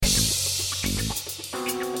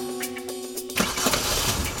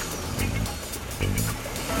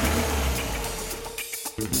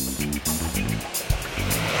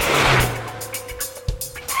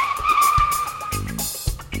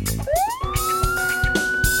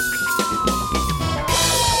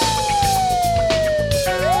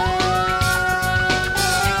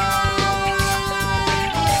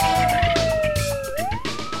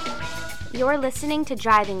You're listening to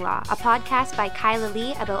Driving Law, a podcast by Kyla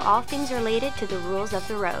Lee about all things related to the rules of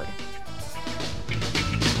the road.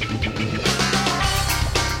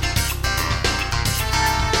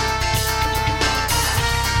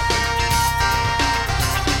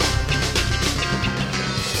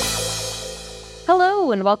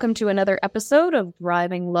 Hello, and welcome to another episode of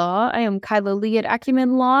Driving Law. I am Kyla Lee at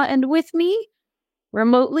Acumen Law, and with me,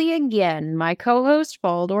 remotely again, my co-host,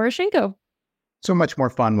 Paul Doroshenko. So much more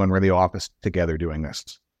fun when we're in the office together doing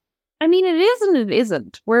this. I mean, it is and it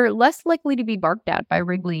isn't. We're less likely to be barked at by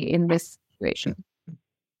Wrigley in this situation.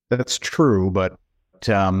 That's true, but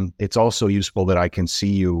it's also useful that I can see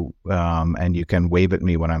you and you can wave at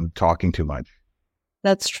me when I'm talking too much.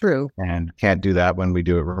 That's true. And can't do that when we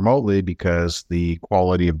do it remotely because the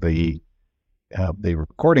quality of the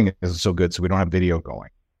recording isn't so good, so we don't have video going.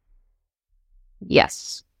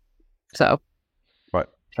 Yes. So.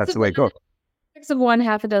 But that's the way it goes. 6 of one,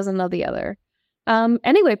 half a dozen of the other.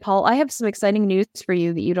 Anyway, Paul, I have some exciting news for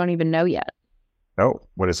you that you don't even know yet. Oh,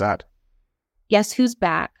 what is that? Guess who's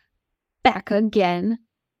back? Back again.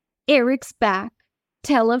 Eric's back.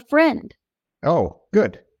 Tell a friend. Oh,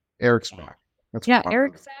 good. Eric's back. That's fun.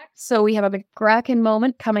 Eric's back. So we have a McCracken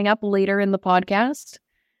moment coming up later in the podcast.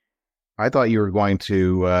 I thought you were going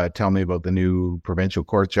to tell me about the new provincial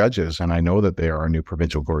court judges, and I know that there are new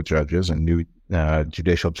provincial court judges and new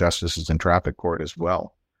judicial justices in traffic court as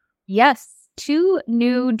well. Yes, 2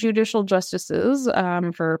 new judicial justices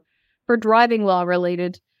for driving law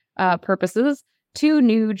related purposes. 2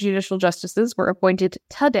 new judicial justices were appointed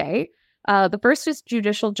today. The first is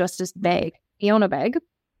Judicial Justice Begg, Fiona Begg.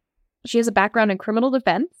 She has a background in criminal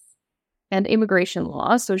defense and immigration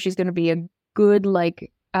law, so she's going to be a good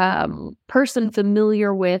person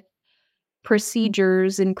familiar with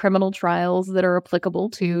procedures in criminal trials that are applicable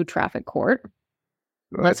to traffic court.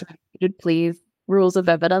 Please, rules of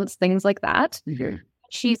evidence, things like that. Okay.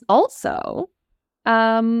 She's also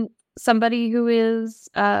somebody who is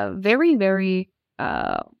very, very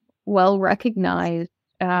well recognized.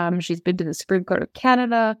 She's been to the Supreme Court of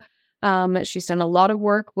Canada. She's done a lot of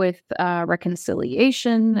work with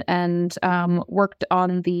reconciliation and worked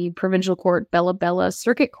on the provincial court Bella Bella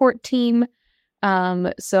circuit court team.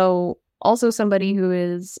 So also somebody who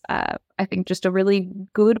is, I think, just a really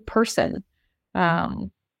good person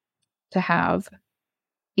to have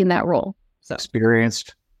in that role. So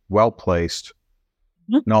experienced, well-placed,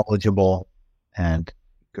 knowledgeable, and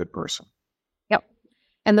good person. Yep.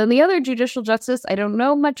 And then the other judicial justice, I don't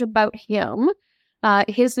know much about him.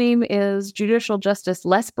 His name is Judicial Justice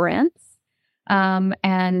Les Brantz,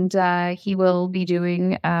 and he will be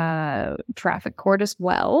doing traffic court as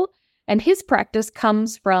well. And his practice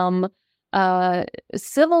comes from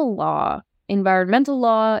civil law, environmental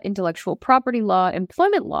law, intellectual property law,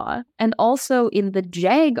 employment law, and also in the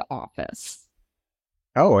JAG office.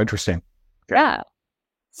 Oh, interesting. Okay. Yeah.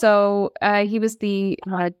 So he was the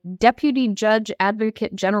Deputy Judge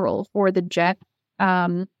Advocate General for the JAG,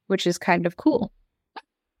 which is kind of cool.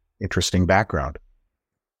 Interesting background.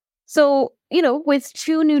 So, with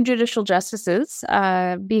 2 new judicial justices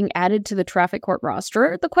being added to the traffic court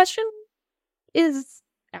roster, the question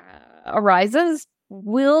arises,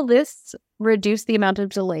 will this reduce the amount of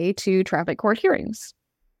delay to traffic court hearings?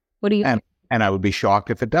 What do you think? And I would be shocked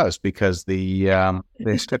if it does, because there's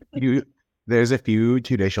a few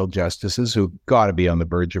judicial justices who've got to be on the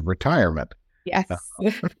verge of retirement. Yes.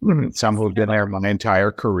 Some who've been there my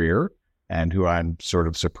entire career, and who I'm sort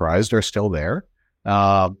of surprised are still there.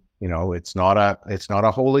 It's not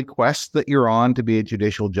a holy quest that you're on to be a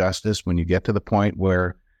judicial justice when you get to the point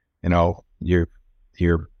where,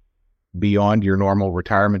 you're beyond your normal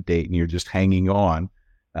retirement date and you're just hanging on.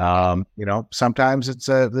 Sometimes it's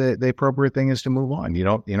the appropriate thing is to move on.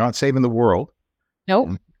 You're not saving the world.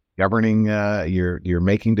 Nope. Governing, you're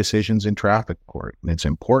making decisions in traffic court. And it's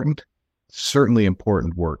important, certainly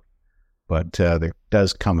important work. But there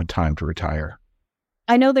does come a time to retire.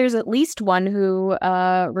 I know there's at least one who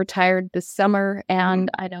retired this summer, and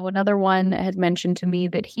I know another one had mentioned to me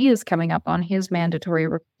that he is coming up on his mandatory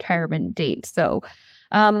retirement date. So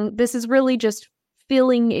this is really just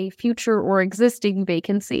filling a future or existing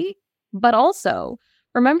vacancy. But also,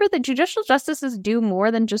 remember that judicial justices do more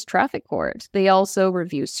than just traffic court. They also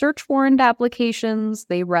review search warrant applications.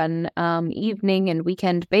 They run evening and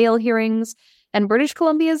weekend bail hearings. And British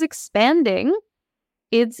Columbia is expanding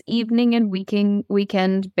its evening and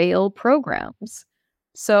weekend bail programs.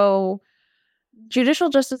 So judicial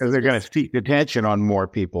justice... They're going to seek detention on more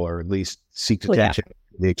people, or at least seek detention to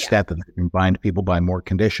the extent that they can bind people by more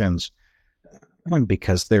conditions,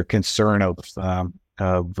 because they're concerned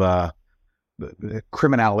of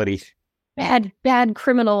criminality. Bad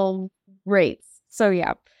criminal rates. So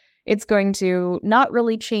yeah, it's going to not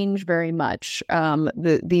really change very much,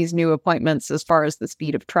 these new appointments as far as the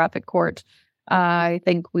speed of traffic court. I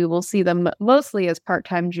think we will see them mostly as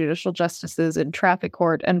part-time judicial justices in traffic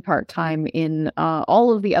court and part-time in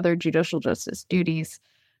all of the other judicial justice duties,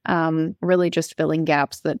 really just filling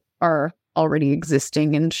gaps that are already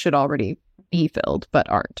existing and should already be filled, but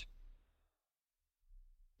aren't.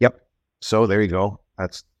 Yep. So there you go.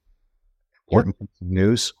 That's important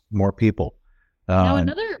news. More people.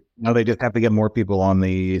 Now they just have to get more people on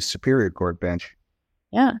the Superior Court bench.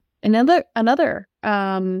 Yeah. Another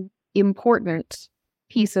important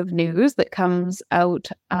piece of news that comes out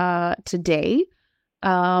today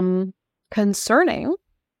concerning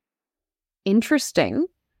interesting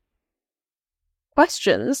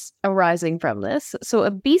questions arising from this. So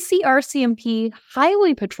a BC RCMP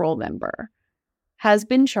Highway Patrol member has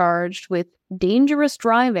been charged with dangerous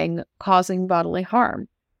driving causing bodily harm.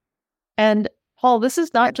 And Paul, this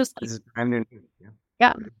is not just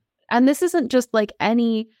and this isn't just like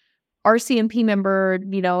any RCMP member,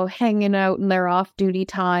 hanging out in their off-duty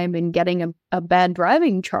time and getting a bad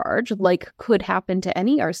driving charge, like could happen to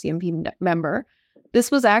any RCMP member.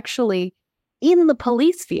 This was actually in the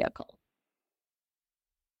police vehicle.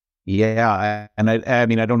 Yeah, and I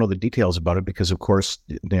mean, I don't know the details about it because, of course,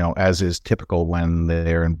 as is typical when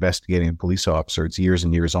they're investigating a police officer, it's years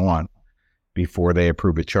and years on before they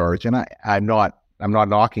approve a charge. And I'm not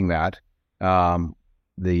knocking that.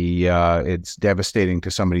 It's devastating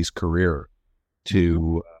to somebody's career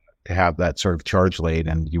to have that sort of charge laid,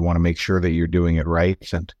 and you want to make sure that you're doing it right.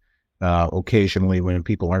 And occasionally, when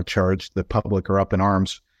people aren't charged, the public are up in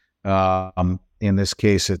arms. In this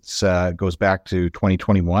case, it goes back to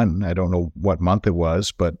 2021. I don't know what month it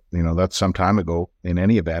was, but that's some time ago. In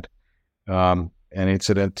any event, an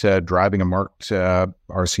incident driving a marked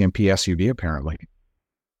RCMP SUV, apparently.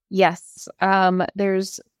 Yes,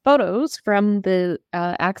 there's photos from the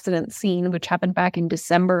accident scene, which happened back in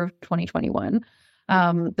December of 2021,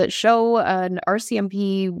 that show an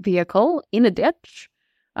RCMP vehicle in a ditch,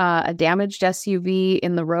 a damaged SUV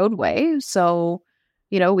in the roadway. So,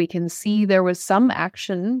 we can see there was some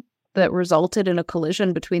action that resulted in a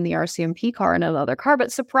collision between the RCMP car and another car.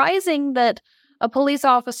 But surprising that a police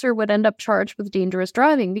officer would end up charged with dangerous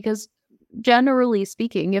driving, because generally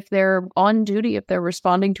speaking, if they're on duty, if they're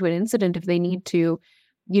responding to an incident, if they need to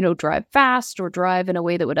drive fast or drive in a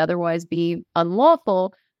way that would otherwise be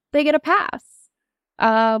unlawful, they get a pass.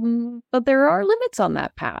 But there are limits on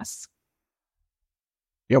that pass.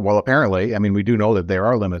 Yeah, well, apparently, I mean, we do know that there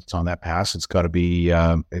are limits on that pass. It's got to be,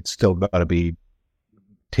 it's still got to be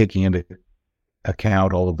taking into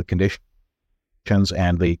account all of the conditions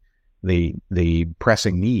and the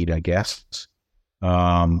pressing need, I guess.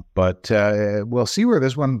 But we'll see where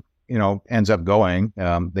this one ends up going.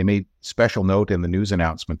 They made special note in the news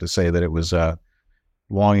announcement to say that it was a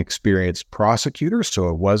long experienced prosecutor. So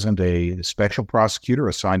it wasn't a special prosecutor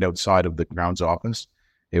assigned outside of the Crown's office.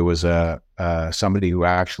 It was somebody who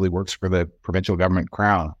actually works for the provincial government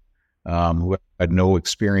Crown, who had no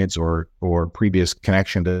experience or previous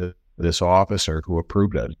connection to this office or who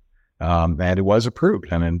approved it. And it was approved.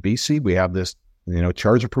 And in BC, we have this,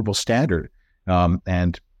 charge approval standard.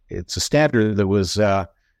 And it's a standard that was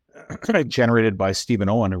generated by Stephen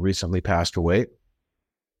Owen, who recently passed away,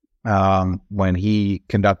 when he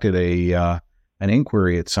conducted an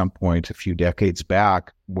inquiry at some point a few decades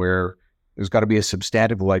back where there's got to be a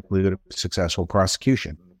substantive likelihood of successful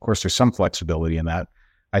prosecution. Of course, there's some flexibility in that.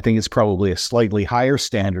 I think it's probably a slightly higher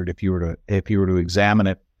standard if you were to examine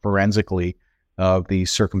it forensically of the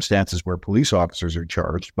circumstances where police officers are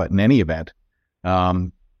charged. But in any event,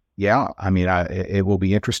 it will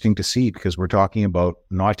be interesting to see, because we're talking about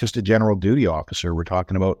not just a general duty officer, we're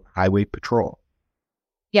talking about highway patrol.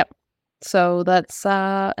 Yep. So that's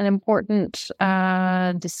an important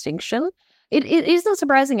distinction. It isn't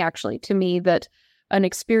surprising, actually, to me that an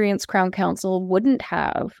experienced Crown Counsel wouldn't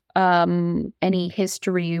have any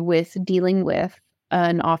history with dealing with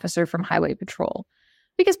an officer from Highway Patrol,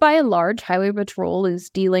 because by and large, Highway Patrol is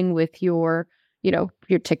dealing with your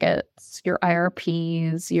tickets, your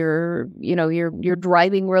IRPs, your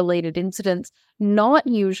driving related incidents, not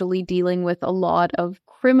usually dealing with a lot of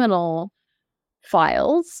criminal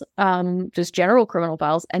files, just general criminal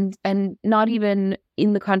files, and not even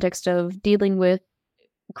in the context of dealing with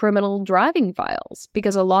criminal driving files,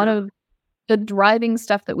 because a lot of the driving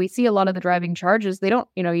stuff that we see, a lot of the driving charges, they don't,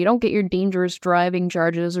 you don't get your dangerous driving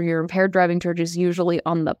charges or your impaired driving charges usually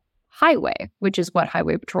on the highway, which is what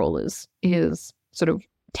Highway Patrol is sort of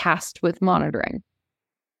tasked with monitoring.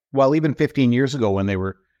 Well, even 15 years ago when they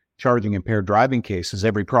were charging impaired driving cases,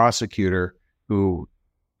 every prosecutor who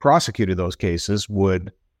prosecuted those cases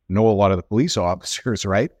would know a lot of the police officers,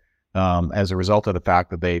 right? As a result of the fact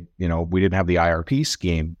that they, we didn't have the IRP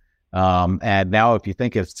scheme. And now if you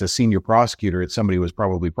think it's a senior prosecutor, it's somebody who was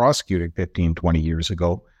probably prosecuting 15, 20 years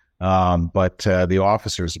ago. But the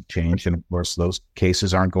officers have changed, and of course those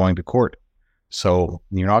cases aren't going to court. So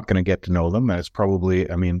you're not going to get to know them. And it's probably,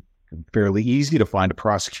 fairly easy to find a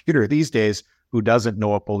prosecutor these days who doesn't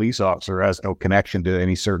know a police officer, has no connection to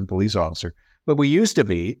any certain police officer. But we used to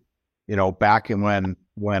be, back in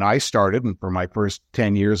when I started, and for my first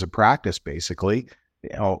 10 years of practice, basically,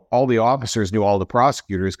 all the officers knew all the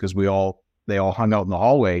prosecutors because they all hung out in the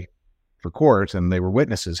hallway for court, and they were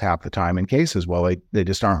witnesses half the time in cases. Well, they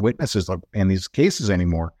just aren't witnesses in these cases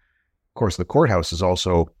anymore. Of course, the courthouse is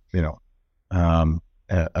also, a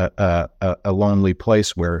lonely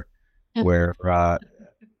place where you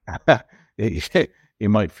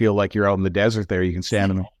might feel like you're out in the desert there. You can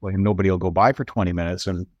stand in the hallway and nobody will go by for 20 minutes.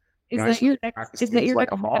 And is that your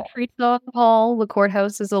country hall? The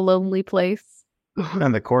courthouse is a lonely place.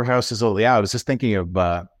 And the courthouse is, I was just thinking of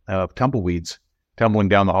tumbleweeds tumbling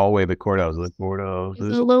down the hallway of the courthouse. The courthouse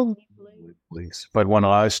is a lonely place. But when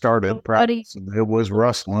I started practicing, it was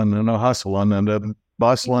rustling and a hustling and a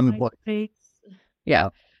bustling place. Yeah.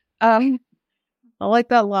 I like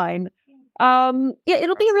that line. Yeah,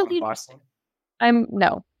 it'll be really interesting.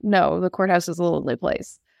 No, the courthouse is a lonely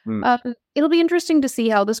place. It'll be interesting to see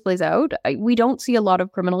how this plays out. We don't see a lot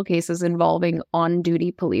of criminal cases involving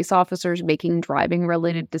on-duty police officers making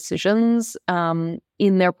driving-related decisions in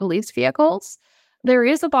their police vehicles. There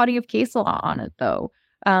is a body of case law on it, though,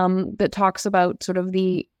 that talks about sort of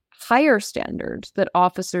the higher standards that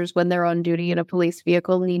officers, when they're on duty in a police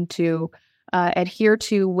vehicle, need to adhere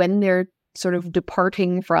to when they're sort of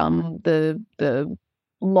departing from the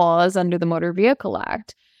laws under the Motor Vehicle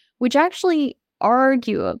Act, which actually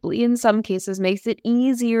arguably in some cases makes it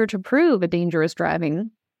easier to prove a dangerous driving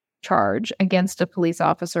charge against a police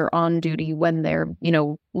officer on duty when they're,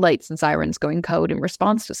 lights and sirens going code in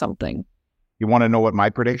response to something. You want to know what my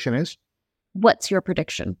prediction is? What's your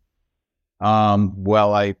prediction?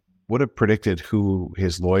 Well, I would have predicted who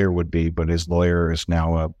his lawyer would be, but his lawyer is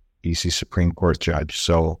now a BC Supreme Court judge.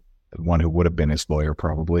 So the one who would have been his lawyer,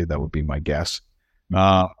 probably, that would be my guess.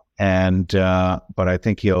 But I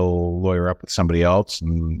think he'll lawyer up with somebody else,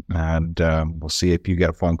 and we'll see if you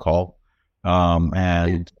get a phone call.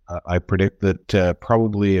 I predict that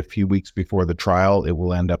probably a few weeks before the trial, it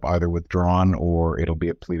will end up either withdrawn or it'll be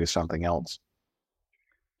a plea to something else.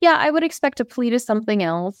 Yeah, I would expect a plea to something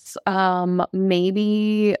else,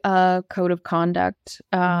 maybe a code of conduct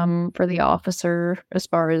for the officer as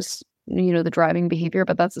far as, the driving behavior,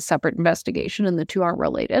 but that's a separate investigation and the two aren't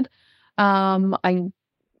related.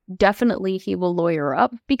 Definitely he will lawyer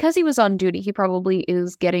up. Because he was on duty, he probably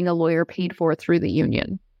is getting a lawyer paid for through the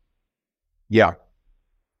union. Yeah.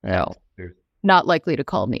 No, not likely to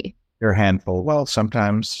call me. They're a handful. Well,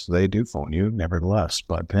 sometimes they do phone you, nevertheless,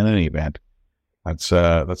 but in any event, that's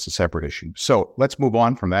a separate issue. So let's move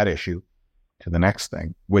on from that issue to the next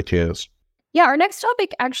thing, which is... Yeah, our next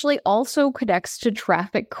topic actually also connects to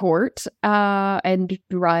traffic court and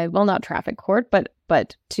not traffic court,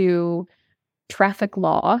 but to traffic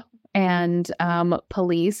law and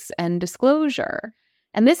police and disclosure.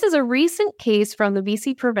 And this is a recent case from the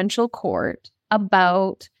BC Provincial Court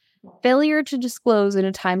about failure to disclose in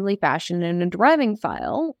a timely fashion in a driving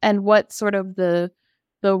file and what sort of the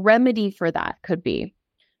remedy for that could be.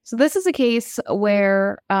 So this is a case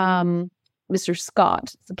where Mr.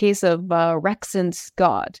 Scott, it's a case of Rexon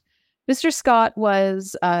Scott. Mr. Scott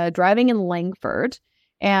was driving in Langford,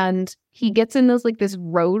 and he gets in this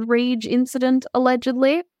road rage incident,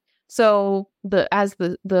 allegedly. So as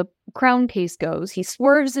the Crown case goes, he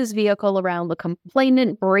swerves his vehicle around the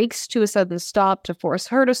complainant, brakes to a sudden stop to force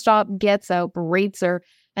her to stop, gets out, berates her,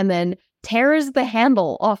 and then tears the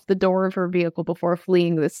handle off the door of her vehicle before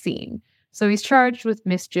fleeing the scene. So he's charged with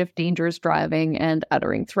mischief, dangerous driving, and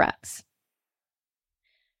uttering threats.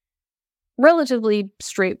 Relatively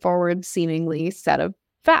straightforward, seemingly, set of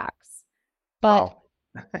facts. But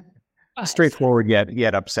straightforward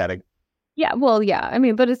yet upsetting. Yeah, well, yeah. I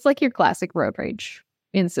mean, but it's like your classic road rage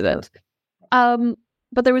incident. But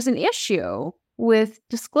there was an issue with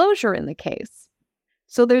disclosure in the case.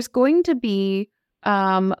 So there's going to be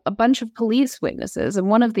a bunch of police witnesses. And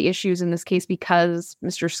one of the issues in this case, because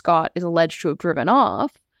Mr. Scott is alleged to have driven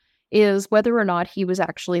off, is whether or not he was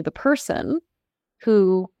actually the person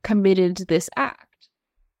who committed this act.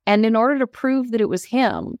 And in order to prove that it was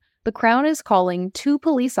him, the Crown is calling 2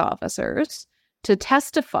 police officers to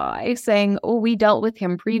testify, saying, we dealt with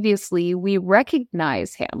him previously, we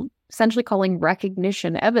recognize him, essentially calling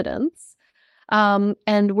recognition evidence.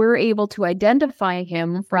 And we're able to identify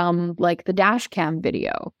him from like the dash cam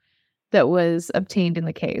video that was obtained in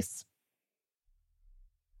the case.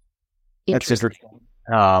 That's interesting.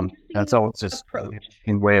 That's always just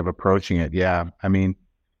in way of approaching it. Yeah. I mean,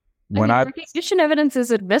 recognition evidence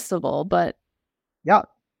is admissible, but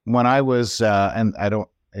when I was, and I don't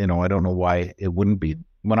know why it wouldn't be.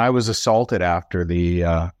 When I was assaulted after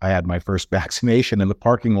I had my first vaccination in the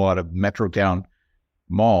parking lot of Metrotown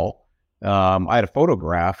Mall, I had a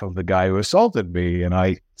photograph of the guy who assaulted me, and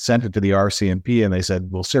I sent it to the RCMP, and they said,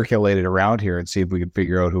 we'll circulate it around here and see if we can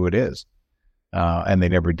figure out who it is. And they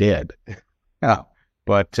never did.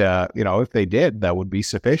 But, if they did, that would be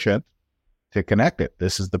sufficient to connect it.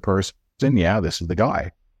 This is the person. Yeah, this is the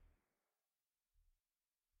guy.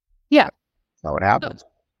 Yeah. That's how it happens.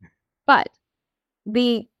 But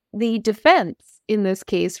the defense in this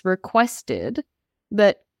case requested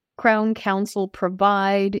that Crown Counsel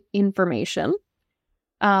provide information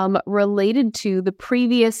related to the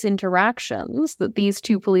previous interactions that these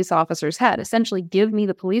two police officers had. Essentially, give me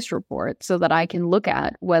the police report so that I can look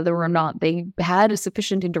at whether or not they had a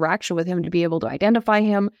sufficient interaction with him to be able to identify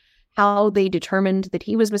him, how they determined that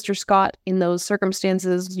he was Mr. Scott in those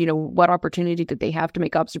circumstances, what opportunity did they have to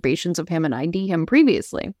make observations of him and ID him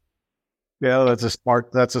previously. Yeah, that's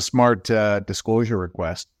a smart disclosure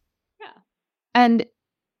request. Yeah. And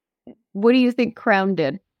what do you think Crown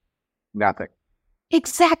did? Nothing.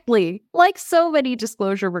 Exactly. Like so many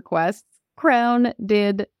disclosure requests, Crown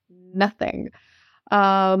did nothing.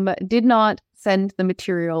 Did not send the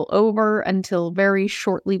material over until very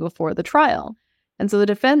shortly before the trial. And so the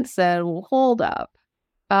defense said, well, hold up.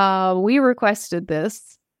 We requested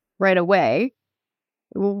this right away.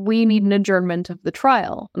 We need an adjournment of the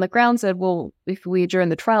trial. And the Crown said, well, if we adjourn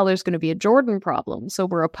the trial, there's going to be a Jordan problem, so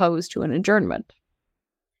we're opposed to an adjournment.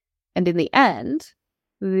 And in the end,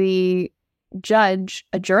 the judge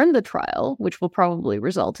adjourned the trial, which will probably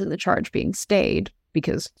result in the charge being stayed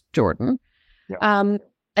because Jordan, and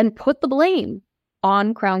put the blame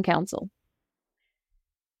on Crown Counsel.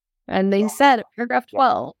 And they said, paragraph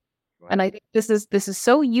 12, and I think this is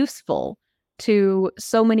so useful to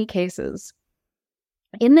so many cases.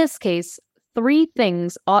 In this case, 3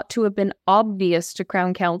 things ought to have been obvious to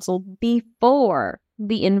Crown Counsel before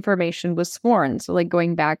the information was sworn. So like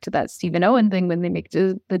going back to that Stephen Owen thing, when they make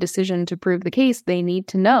the decision to prove the case, they need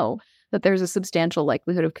to know that there's a substantial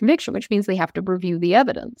likelihood of conviction, which means they have to review the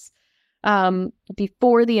evidence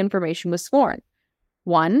before the information was sworn.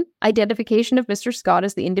 1, identification of Mr. Scott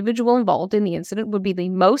as the individual involved in the incident would be the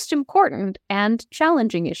most important and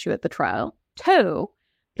challenging issue at the trial. 2,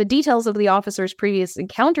 the details of the officer's previous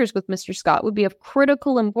encounters with Mr. Scott would be of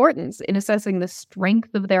critical importance in assessing the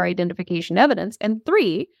strength of their identification evidence. And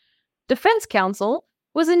 3, defense counsel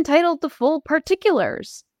was entitled to full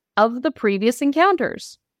particulars of the previous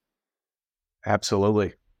encounters.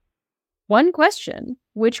 Absolutely. One question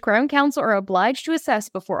which Crown Counsel are obliged to assess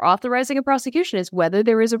before authorizing a prosecution is whether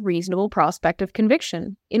there is a reasonable prospect of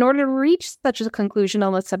conviction. In order to reach such a conclusion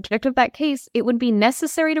on the subject of that case, it would be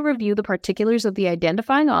necessary to review the particulars of the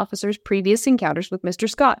identifying officer's previous encounters with Mr.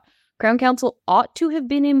 Scott. Crown Counsel ought to have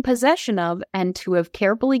been in possession of and to have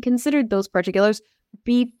carefully considered those particulars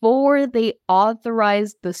before they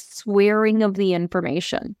authorized the swearing of the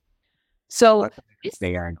information. So, that's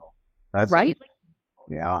the angle. That's right?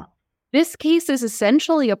 Yeah. This case is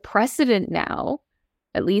essentially a precedent now,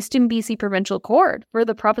 at least in BC Provincial Court, for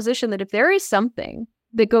the proposition that if there is something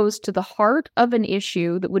that goes to the heart of an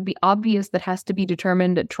issue that would be obvious that has to be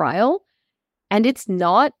determined at trial, and it's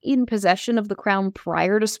not in possession of the Crown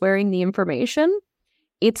prior to swearing the information,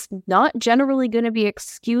 it's not generally going to be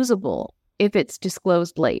excusable if it's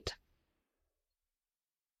disclosed late.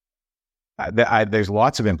 There's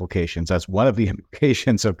lots of implications. That's one of the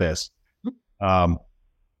implications of this.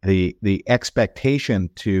 The expectation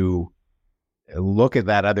to look at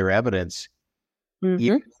that other evidence,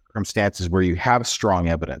 even in circumstances where you have strong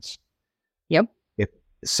evidence. Yep. If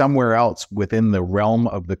somewhere else within the realm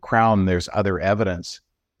of the Crown, there's other evidence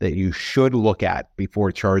that you should look at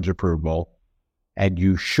before charge approval, and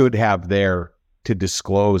you should have there to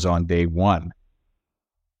disclose on day one,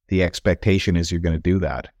 the expectation is you're going to do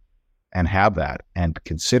that and have that and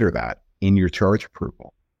consider that in your charge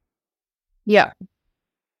approval. Yeah.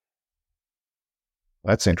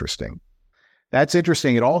 That's interesting.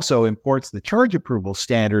 It also imports the charge approval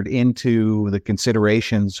standard into the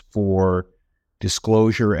considerations for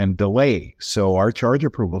disclosure and delay. So our charge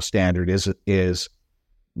approval standard is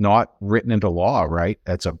not written into law, right?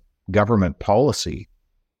 That's a government policy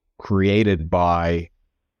created by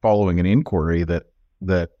following an inquiry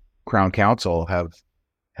that Crown Counsel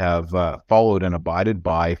have followed and abided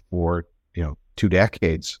by for 2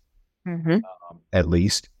 decades, at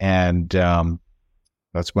least. And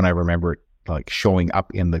that's when I remember it like showing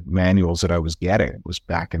up in the manuals that I was getting. It was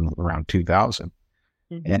back in around 2000.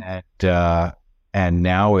 And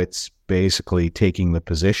now it's basically taking the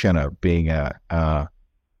position of being a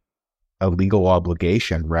legal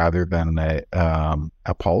obligation rather than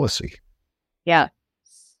a policy. Yeah.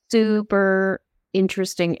 Super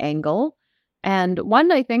interesting angle. And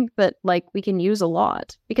one I think that like we can use a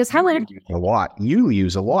lot, because you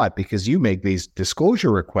use a lot because you make these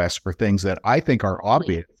disclosure requests for things that I think are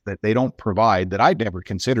obvious that they don't provide, that I'd never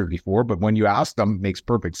considered before, but when you ask them, it makes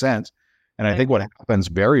perfect sense. And I think what happens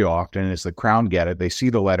very often is the Crown get it. They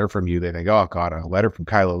see the letter from you. They think, oh God, a letter from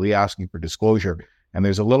Kyla Lee asking for disclosure. And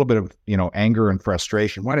there's a little bit of, anger and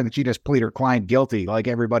frustration. Why didn't she just plead her client guilty like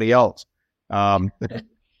everybody else?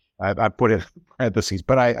 I put it in parentheses,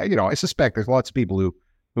 but I suspect there's lots of people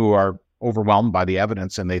who are overwhelmed by the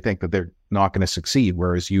evidence and they think that they're not going to succeed,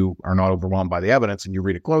 whereas you are not overwhelmed by the evidence and you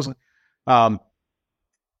read it closely.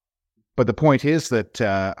 But the point is that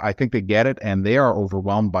I think they get it and they are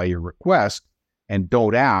overwhelmed by your request and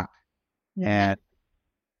don't act. And,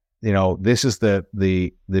 this is the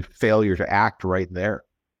failure to act right there.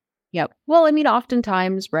 Yep. Well, I mean,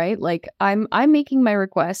 oftentimes, right? Like I'm making my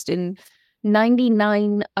request in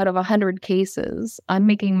 99 out of 100 cases. I'm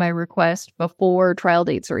making my request before trial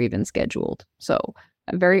dates are even scheduled. So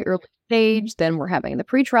a very early stage, then we're having the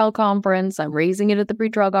pretrial conference. I'm raising it at the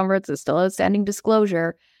pretrial conference. It's still outstanding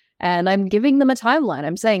disclosure. And I'm giving them a timeline.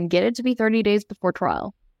 I'm saying, get it to be 30 days before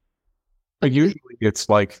trial. But usually it's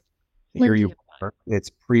like, it's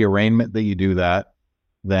pre-arraignment that you do that,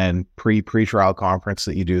 then pre-trial conference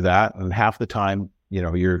that you do that. And half the time,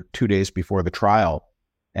 you're 2 days before the trial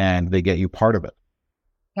and they get you part of it.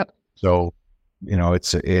 Yep. So,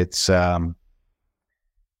 it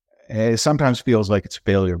sometimes feels like it's a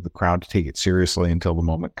failure of the Crown to take it seriously until the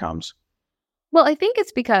moment comes. Well, I think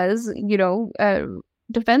it's because,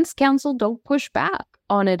 defense counsel don't push back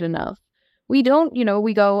on it enough. We don't,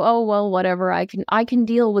 we go, oh, well, whatever, I can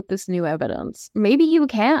deal with this new evidence. Maybe you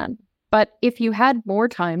can, but if you had more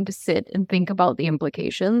time to sit and think about the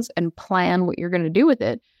implications and plan what you're going to do with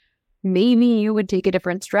it, maybe you would take a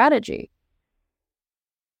different strategy.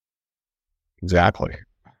 Exactly.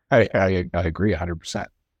 I agree 100%.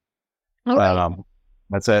 Okay.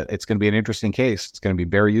 It's going to be an interesting case. It's going to be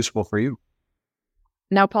very useful for you.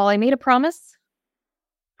 Now, Paul, I made a promise.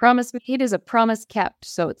 Promise made is a promise kept.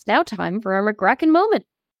 So it's now time for our McGracken moment.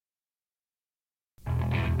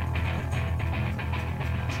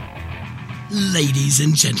 Ladies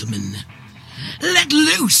and gentlemen, let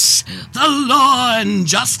loose the law and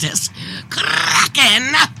justice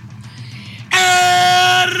Kraken,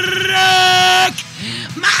 Eric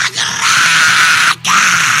McGracken!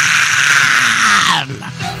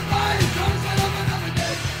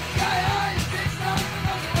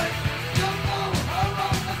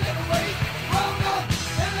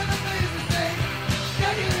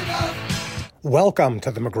 Welcome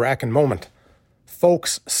to the McGracken moment.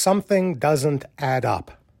 Folks, something doesn't add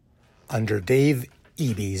up under Dave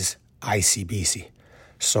Eby's ICBC.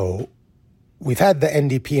 So we've had the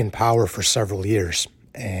NDP in power for several years,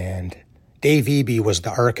 and Dave Eby was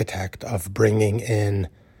the architect of bringing in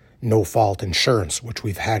no-fault insurance, which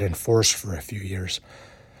we've had in force for a few years.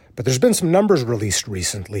 But there's been some numbers released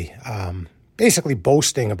recently, basically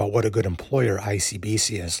boasting about what a good employer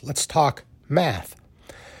ICBC is. Let's talk math.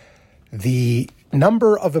 The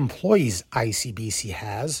number of employees ICBC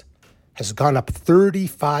has gone up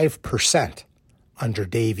 35% under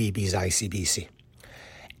Dave Eby's ICBC.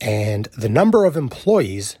 And the number of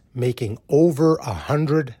employees making over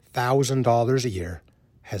 $100,000 a year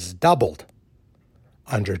has doubled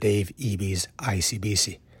under Dave Eby's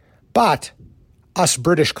ICBC. But us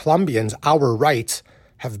British Columbians, our rights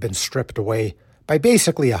have been stripped away by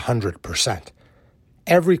basically 100%.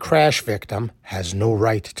 Every crash victim has no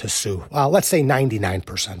right to sue. Well, let's say 99%.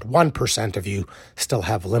 1% of you still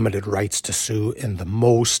have limited rights to sue in the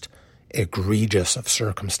most egregious of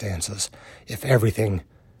circumstances, if everything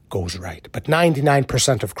goes right. But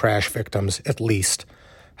 99% of crash victims, at least,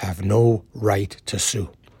 have no right to sue.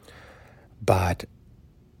 But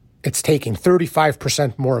it's taking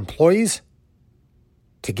 35% more employees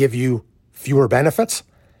to give you fewer benefits,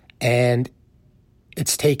 and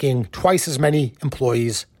it's taking twice as many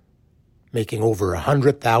employees making over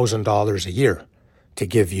 $100,000 a year to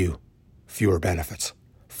give you fewer benefits.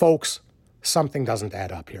 Folks, something doesn't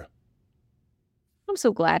add up here. I'm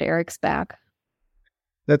so glad Eric's back.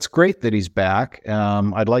 That's great that he's back.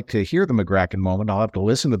 I'd like to hear the McGracken moment. I'll have to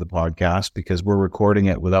listen to the podcast because we're recording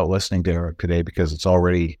it without listening to Eric today because it's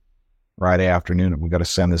already Friday afternoon, and we got to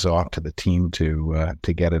send this off to the team to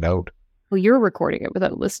get it out. Well, you're recording it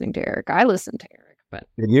without listening to Eric. I listened to Eric, but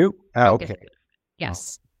Did you? Oh, okay.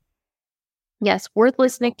 Yes. Yes, worth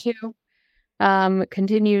listening to.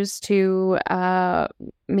 Continues to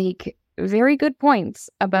make very good points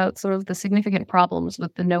about sort of the significant problems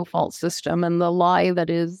with the no-fault system and the lie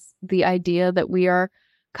that is the idea that we are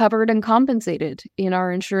covered and compensated in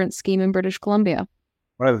our insurance scheme in British Columbia.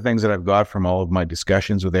 One of the things that I've got from all of my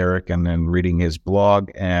discussions with Eric and then reading his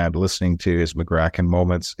blog and listening to his McGracken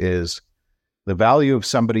moments is the value of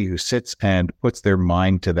somebody who sits and puts their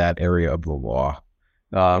mind to that area of the law.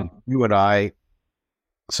 You and I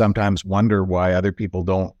sometimes wonder why other people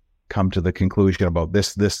don't come to the conclusion about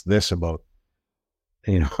this about,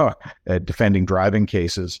 defending driving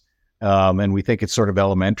cases. And we think it's sort of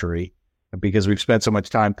elementary because we've spent so much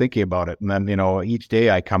time thinking about it. And then, each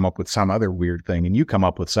day I come up with some other weird thing and you come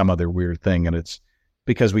up with some other weird thing. And it's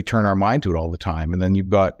because we turn our mind to it all the time. And then you've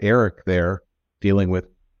got Eric there dealing with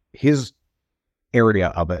his area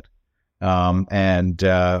of it and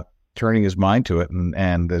turning his mind to it.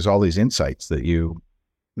 And there's all these insights that you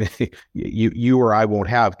or I won't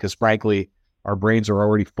have because, frankly, our brains are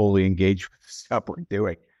already fully engaged with the stuff we're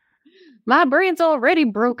doing. My brain's already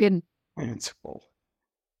broken. It's full.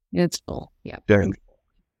 It's full. Yeah.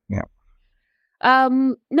 Yeah.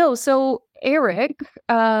 No, so Eric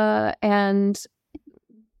and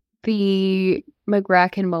the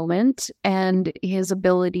McGracken moment and his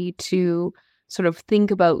ability to sort of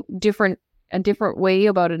think about a different way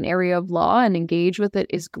about an area of law and engage with it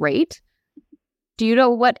is great. Do you know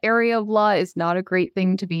what area of law is not a great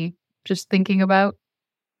thing to be just thinking about?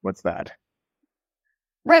 What's that?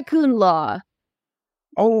 Raccoon law.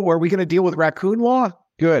 Oh, are we going to deal with raccoon law?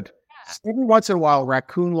 Good. Yeah. Every once in a while,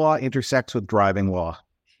 raccoon law intersects with driving law.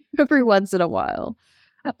 Every once in a while.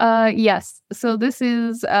 Yes. So this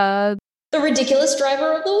is the ridiculous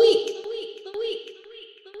driver of the week.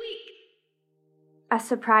 A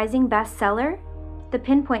surprising bestseller? The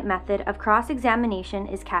pinpoint method of cross-examination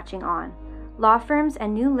is catching on. Law firms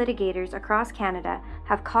and new litigators across Canada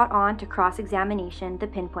have caught on to cross-examination, the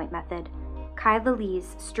pinpoint method. Kyla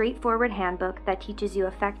Lee's straightforward handbook that teaches you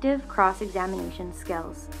effective cross-examination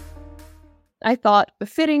skills. I thought,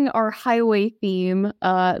 befitting our highway theme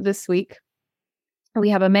this week,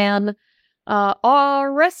 we have a man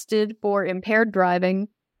arrested for impaired driving,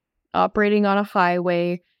 operating on a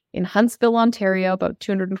highway in Huntsville, Ontario, about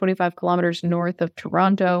 225 kilometers north of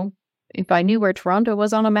Toronto. If I knew where Toronto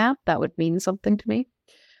was on a map, that would mean something to me.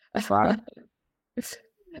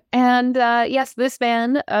 And yes, this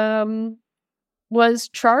man was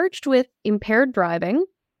charged with impaired driving.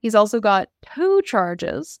 He's also got 2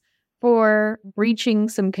 charges for breaching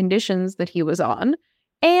some conditions that he was on,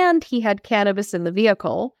 and he had cannabis in the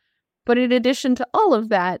vehicle. But in addition to all of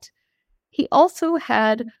that, he also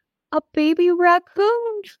had a baby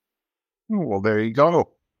raccoon. Well, there you go.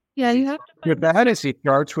 Yeah, you have to. With that, is he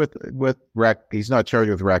charged with he's not charged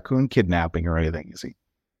with raccoon kidnapping or anything, is he?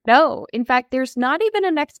 No. In fact, there's not even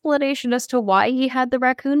an explanation as to why he had the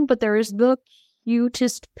raccoon, but there is the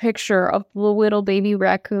cutest picture of the little baby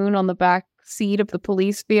raccoon on the back seat of the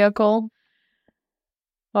police vehicle.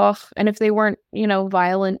 Oh, and if they weren't,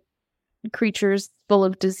 violent creatures full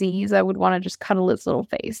of disease, I would want to just cuddle its little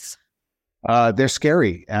face. They're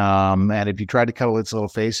scary. And if you tried to cuddle its little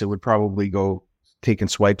face, it would probably go taking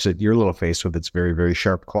swipes at your little face with its very, very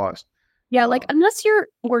sharp claws. Yeah, unless you're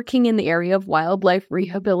working in the area of wildlife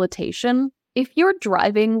rehabilitation, if you're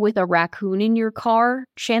driving with a raccoon in your car,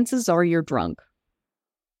 chances are you're drunk.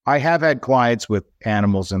 I have had clients with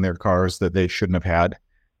animals in their cars that they shouldn't have had.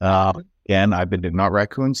 Again, I've been not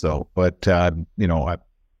raccoons though, but I've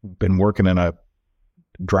been working in a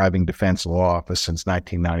driving defense law office since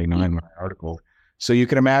 1999. My article, so you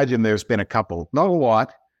can imagine there's been a couple, not a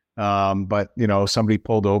lot, but somebody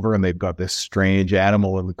pulled over and they've got this strange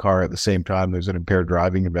animal in the car at the same time. There's an impaired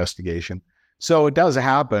driving investigation, so it does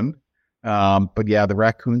happen. But yeah, the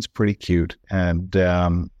raccoon's pretty cute. And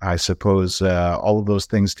I suppose all of those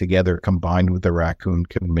things together combined with the raccoon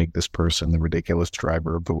can make this person the ridiculous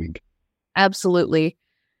driver of the week. Absolutely.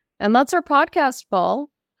 And that's our podcast,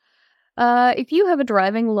 Paul. If you have a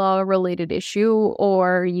driving law related issue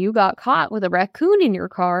or you got caught with a raccoon in your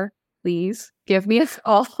car, please give me a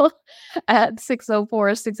call at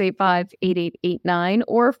 604-685-8889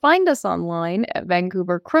 or find us online at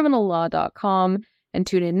vancouvercriminallaw.com. And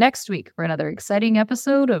tune in next week for another exciting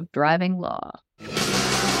episode of Driving Law.